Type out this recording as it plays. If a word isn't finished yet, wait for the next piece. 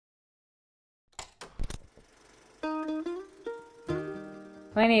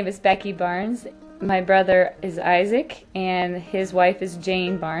My name is Becky Barnes. My brother is Isaac, and his wife is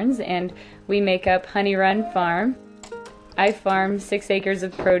Jane Barnes, and we make up Honeyrun Farm. I farm 6 acres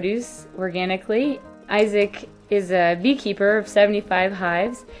of produce organically. Isaac is a beekeeper of 75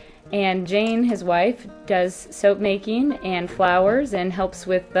 hives, and Jane, his wife, does soap making and flowers and helps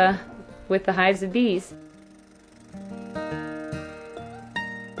with the hives of bees.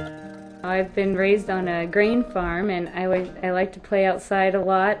 I've been raised on a grain farm, and I like to play outside a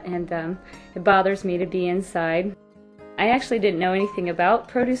lot, and it bothers me to be inside. I actually didn't know anything about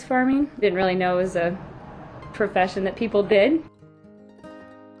produce farming. Didn't really know it was a profession that people did.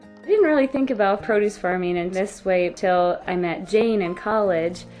 I didn't really think about produce farming in this way until I met Jane in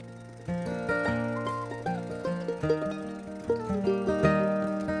college.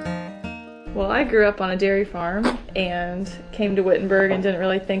 Well, I grew up on a dairy farm and came to Wittenberg and didn't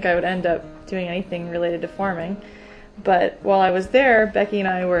really think I would end up doing anything related to farming. But while I was there, Becky and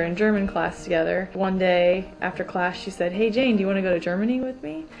I were in German class together. One day after class she said, "Hey Jane, do you want to go to Germany with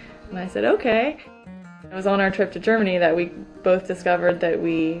me?" And I said, "Okay." It was on our trip to Germany that we both discovered that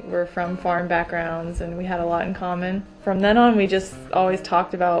we were from farm backgrounds and we had a lot in common. From then on, we just always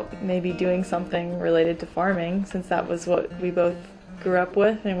talked about maybe doing something related to farming, since that was what we both grew up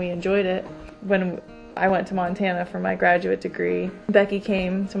with and we enjoyed it. When I went to Montana for my graduate degree, Becky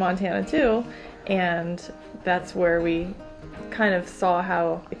came to Montana too, and that's where we kind of saw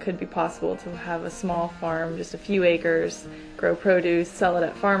how it could be possible to have a small farm, just a few acres, grow produce, sell it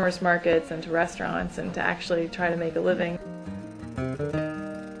at farmers markets and to restaurants, and to actually try to make a living.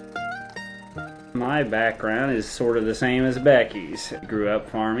 My background is sort of the same as Becky's. I grew up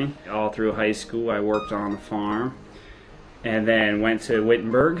farming. All through high school I worked on the farm, and then went to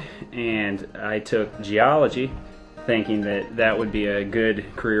Wittenberg and I took geology, thinking that that would be a good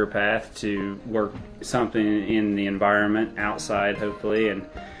career path to work something in the environment outside, hopefully. And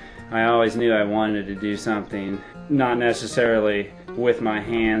I always knew I wanted to do something not necessarily with my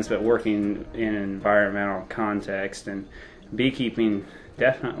hands, but working in an environmental context, and beekeeping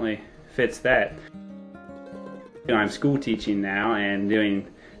definitely fits that. I'm school teaching now and doing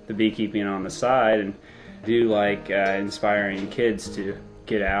the beekeeping on the side, and do like inspiring kids to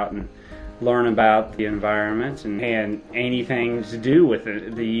get out and learn about the environment and anything to do with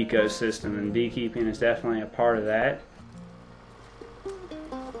the ecosystem, and beekeeping is definitely a part of that.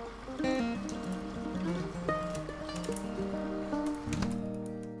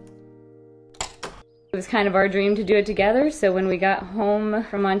 It was kind of our dream to do it together, so when we got home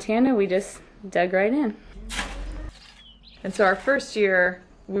from Montana, we just dug right in. And so our first year,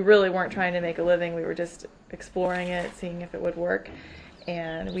 we really weren't trying to make a living, we were just exploring it, seeing if it would work,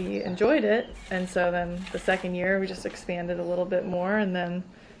 and we enjoyed it. And so then the second year we just expanded a little bit more, and then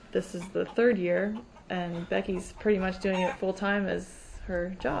this is the third year, and Becky's pretty much doing it full-time as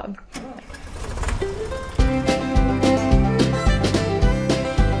her job.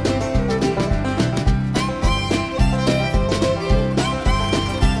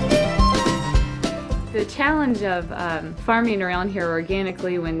 The challenge of farming around here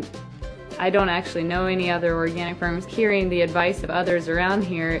organically, when I don't actually know any other organic farms, hearing the advice of others around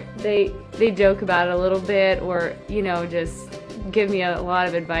here, they joke about it a little bit, or just give me a lot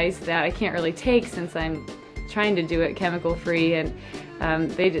of advice that I can't really take since I'm trying to do it chemical free, and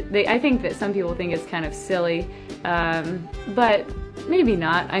I think that some people think it's kind of silly, but maybe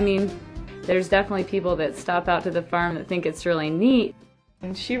not. I mean, there's definitely people that stop out to the farm that think it's really neat.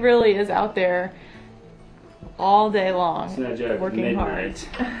 And she really is out there all day long, It's no joke, working midnight,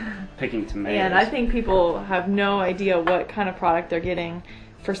 hard. picking tomatoes. And I think people have no idea what kind of product they're getting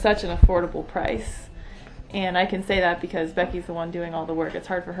for such an affordable price. And I can say that because Becky's the one doing all the work. It's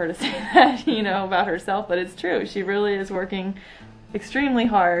hard for her to say that, about herself, but it's true. She really is working extremely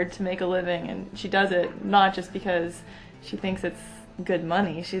hard to make a living, and she does it not just because she thinks it's good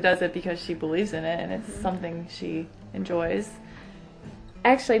money. She does it because she believes in it, and it's something she enjoys.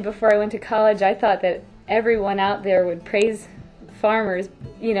 Actually, before I went to college, I thought that everyone out there would praise farmers,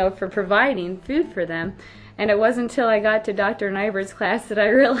 for providing food for them. And it wasn't until I got to Dr. Nybert's class that I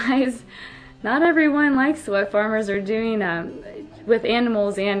realized not everyone likes what farmers are doing with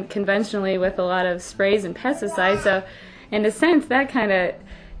animals and conventionally with a lot of sprays and pesticides. So in a sense, that kind of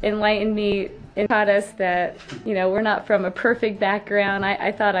enlightened me and taught us that, we're not from a perfect background.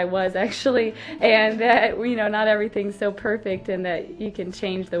 I thought I was, actually, and that, not everything's so perfect, and that you can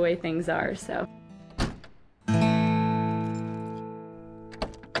change the way things are. So.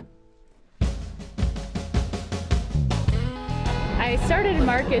 I started in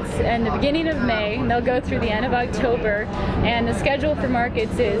marketing markets in the beginning of May, and they'll go through the end of October. And the schedule for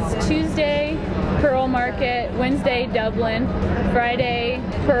markets is Tuesday, Pearl Market, Wednesday, Dublin, Friday,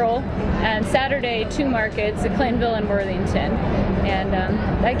 Pearl, and Saturday, 2 markets, Clintonville and Worthington. And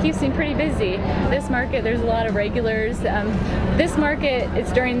that keeps me pretty busy. This market, there's a lot of regulars. This market,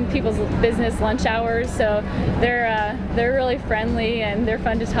 it's during people's business lunch hours, so they're really friendly and they're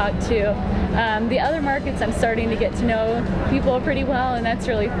fun to talk to. The other markets, I'm starting to get to know people pretty well, and that's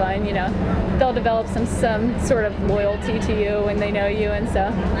really fun. You know, they'll develop some sort of loyalty to you when they know you, and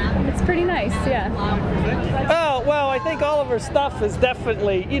so it's pretty nice. Yeah. Oh, well, I think all of her stuff is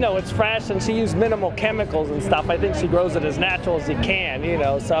definitely, you know, it's fresh, and she used minimal chemicals and stuff. I think she grows it as natural as you can, you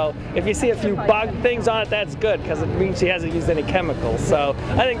know. So if you see a few bug things on it, that's good, because it means she hasn't used any chemicals. So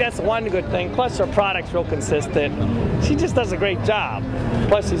I think that's one good thing. Plus her product's real consistent. She just does a great job.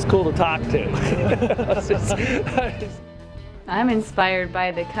 Plus she's cool to talk to. I'm inspired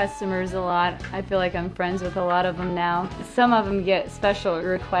by the customers a lot. I feel like I'm friends with a lot of them now. Some of them get special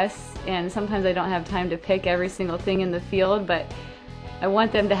requests, and sometimes I don't have time to pick every single thing in the field, but I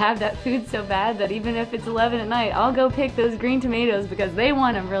want them to have that food so bad that even if it's 11 at night, I'll go pick those green tomatoes because they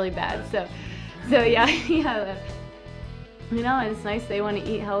want them really bad. So yeah, yeah. You know, and it's nice they want to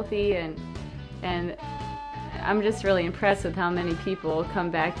eat healthy, and I'm just really impressed with how many people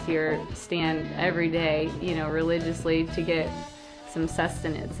come back to your stand every day, you know, religiously to get some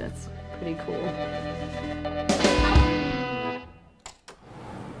sustenance. That's pretty cool.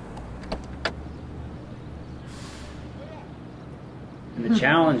 And the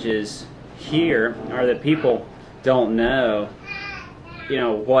challenges here are that people don't know, you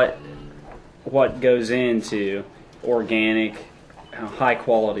know, what goes into organic, high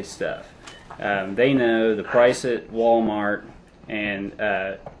quality stuff. They know the price at Walmart, and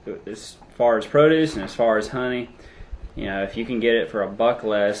as far as produce and as far as honey, you know, if you can get it for $1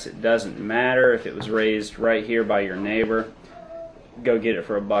 less, it doesn't matter if it was raised right here by your neighbor, go get it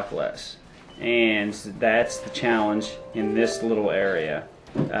for $1 less. And that's the challenge in this little area.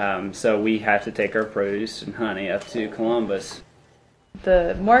 So we have to take our produce and honey up to Columbus.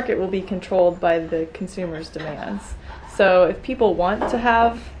 The market will be controlled by the consumer's demands. So if people want to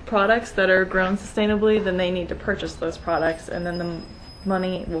have products that are grown sustainably, then they need to purchase those products, and then the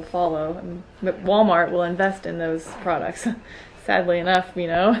money will follow. And Walmart will invest in those products. Sadly enough, you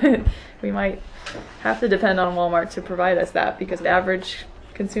know, we might have to depend on Walmart to provide us that, because the average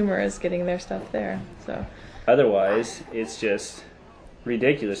consumer is getting their stuff there. So otherwise, it's just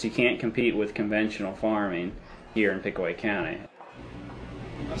ridiculous. You can't compete with conventional farming here in Pickaway County.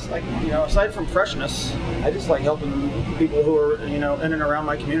 It's like, you know, aside from freshness, I just like helping people who are, you know, in and around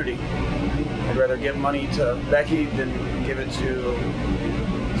my community. I'd rather give money to Becky than give it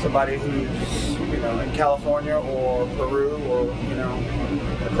to somebody who's, you know, in California or Peru or, you know,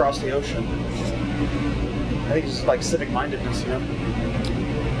 across the ocean. I think it's just like civic mindedness, you know.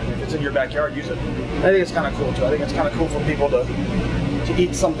 If it's in your backyard, use it. I think it's kind of cool too. I think it's kind of cool for people to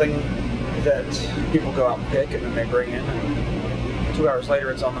eat something that people go out and pick and then they bring in, and 2 hours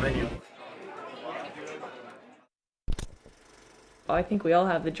later it's on the menu. I think we all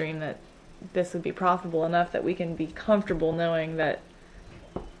have the dream that this would be profitable enough that we can be comfortable knowing that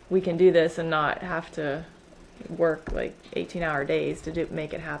we can do this and not have to work like 18-hour days to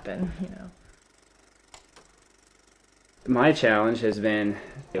make it happen, you know. My challenge has been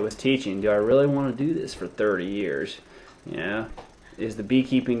with teaching. Do I really want to do this for 30 years? You know, is the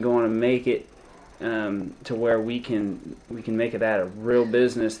beekeeping going to make it to where we can make it a real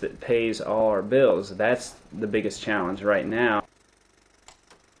business that pays all our bills? That's the biggest challenge right now.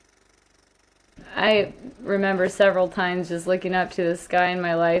 I remember several times just looking up to the sky in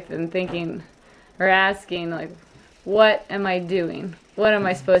my life and thinking, or asking, like, what am I doing? What am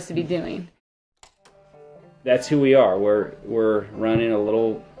I supposed to be doing? That's who we are. We're running a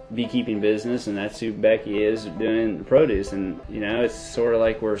little beekeeping business, and that's who Becky is, doing the produce. And you know, it's sort of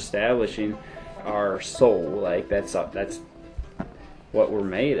like we're establishing our soul. Like that's what we're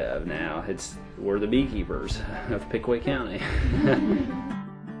made of now. We're the beekeepers of Pickaway County.